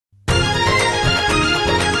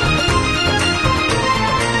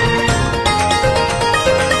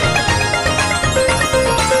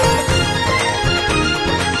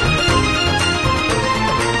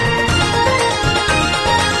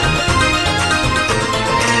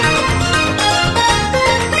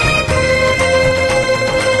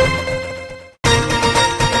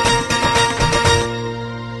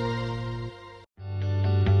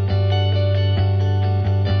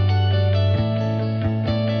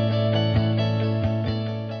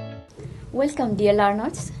Welcome dear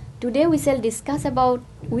learners. Today we shall discuss about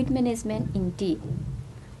weed management in tea.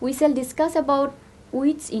 We shall discuss about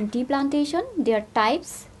weeds in tea plantation, their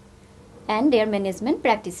types and their management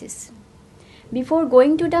practices. Before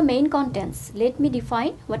going to the main contents, let me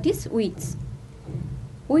define what is weeds.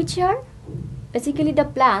 Weeds are basically the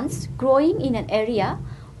plants growing in an area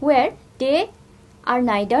where they are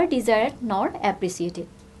neither desired nor appreciated.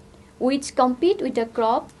 Weeds compete with the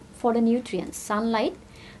crop for the nutrients, sunlight,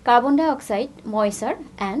 carbon dioxide, moisture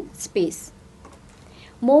and space.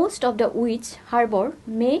 Most of the weeds harbor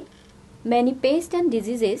many pests and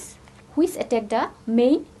diseases which attack the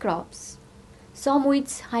main crops. Some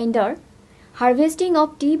weeds hinder harvesting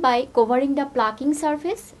of tea by covering the plucking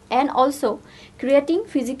surface and also creating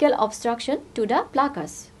physical obstruction to the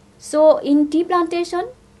pluckers. So in tea plantation,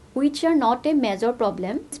 weeds are not a major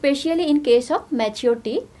problem, especially in case of mature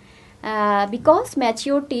tea, because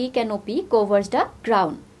mature tea canopy covers the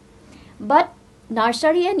ground. But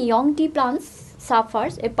nursery and young tea plants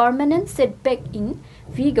suffers a permanent setback in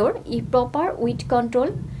vigor if proper weed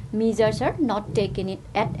control measures are not taken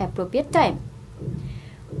at appropriate time.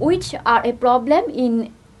 Weeds are a problem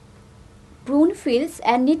in prune fields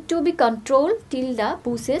and need to be controlled till the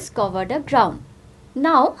bushes cover the ground.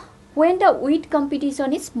 Now, when the weed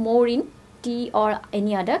competition is more in tea or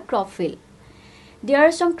any other crop field, there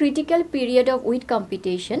are some critical period of weed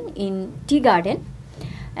competition in tea garden.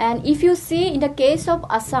 And if you see in the case of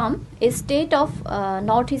Assam, a state of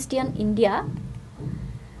northeastern India,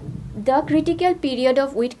 the critical period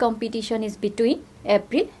of weed competition is between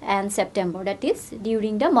April and September, that is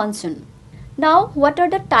during the monsoon. Now, what are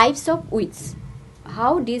the types of weeds?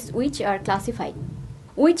 How these weeds are classified?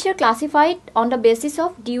 Weeds are classified on the basis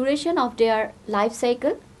of duration of their life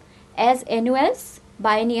cycle as annuals,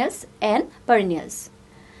 biennials and perennials.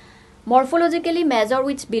 Morphologically, major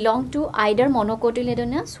weeds belong to either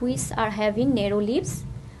monocotyledonous, which are having narrow leaves,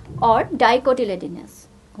 or dicotyledonous,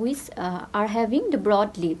 which are having the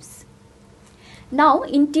broad leaves. Now,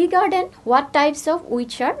 in tea garden, what types of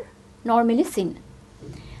weeds are normally seen?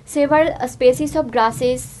 Several species of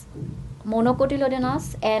grasses,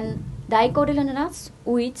 monocotyledonous and dicotyledonous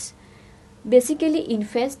weeds basically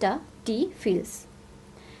infest the tea fields.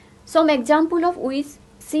 Some example of weeds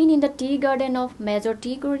seen in the tea garden of major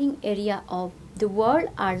tea growing area of the world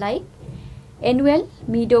are like annual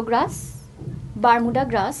meadow grass, Bermuda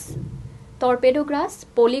grass, torpedo grass,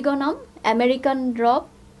 polygonum, American rub,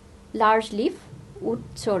 large leaf, wood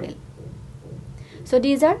sorrel. So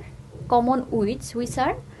these are common weeds which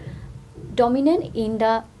are dominant in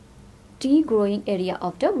the tea growing area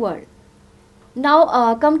of the world.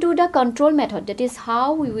 Now come to the control method, that is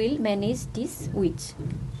how we will manage these weeds.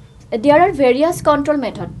 There are various control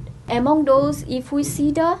methods. Among those, if we see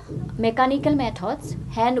the mechanical methods,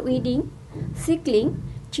 hand weeding, sickling,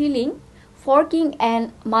 chilling, forking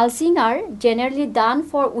and mulching are generally done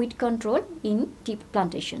for weed control in tea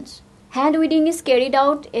plantations. Hand weeding is carried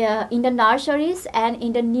out in the nurseries and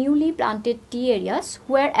in the newly planted tea areas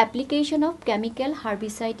where application of chemical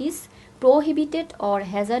herbicide is prohibited or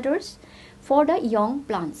hazardous for the young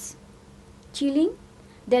plants. Chilling,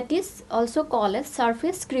 that is also called as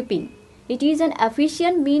surface scraping. It is an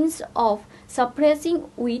efficient means of suppressing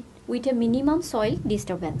weed with a minimum soil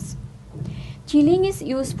disturbance. Chilling is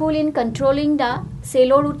useful in controlling the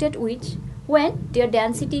shallow-rooted weeds when their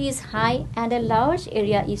density is high and a large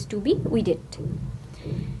area is to be weeded.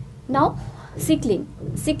 Now, sickling.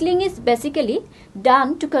 Sickling is basically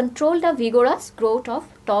done to control the vigorous growth of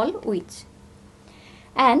tall weeds.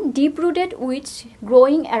 And deep-rooted weeds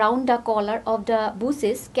growing around the collar of the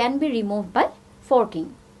bushes can be removed by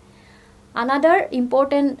forking. Another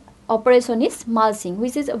important operation is mulching,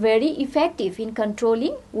 which is very effective in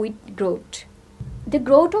controlling weed growth. The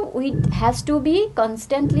growth of weed has to be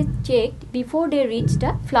constantly checked before they reach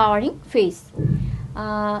the flowering phase.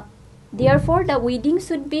 Therefore, the weeding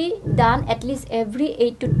should be done at least every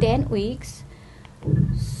 8 to 10 weeks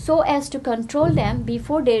so as to control them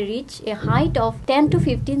before they reach a height of 10 to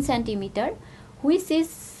 15 centimeter, which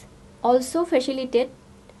is also facilitate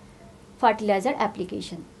fertilizer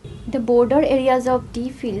application. The border areas of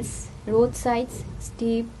tea fields, roadsides,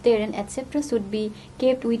 steep terrain, etc. should be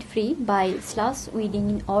kept weed free by slush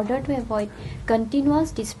weeding in order to avoid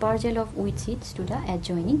continuous dispersal of weed seeds to the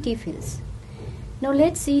adjoining tea fields. Now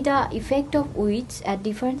let's see the effect of weeds at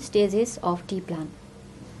different stages of tea plant.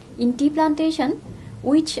 In tea plantation,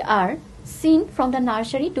 weeds are seen from the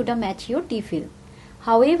nursery to the mature tea field.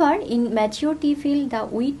 However, in mature tea field, the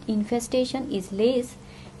weed infestation is less,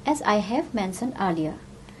 as I have mentioned earlier.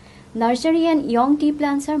 Nursery and young tea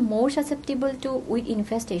plants are more susceptible to weed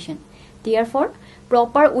infestation. Therefore,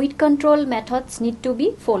 proper weed control methods need to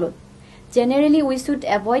be followed. Generally, we should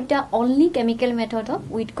avoid the only chemical method of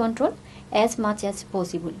weed control as much as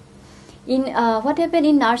possible. In what happened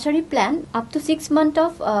in nursery plant, up to 6 months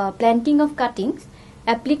of planting of cuttings,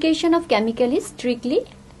 application of chemical is strictly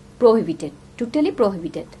prohibited, totally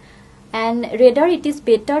prohibited. And rather, it is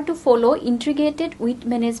better to follow integrated weed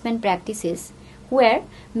management practices where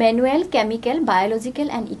manual, chemical,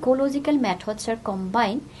 biological and ecological methods are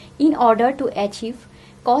combined in order to achieve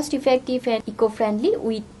cost-effective and eco-friendly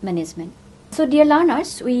weed management. So dear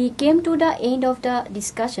learners, we came to the end of the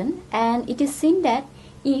discussion, and it is seen that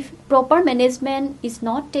if proper management is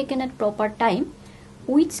not taken at proper time,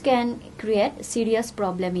 weeds can create serious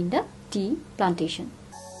problem in the tea plantation.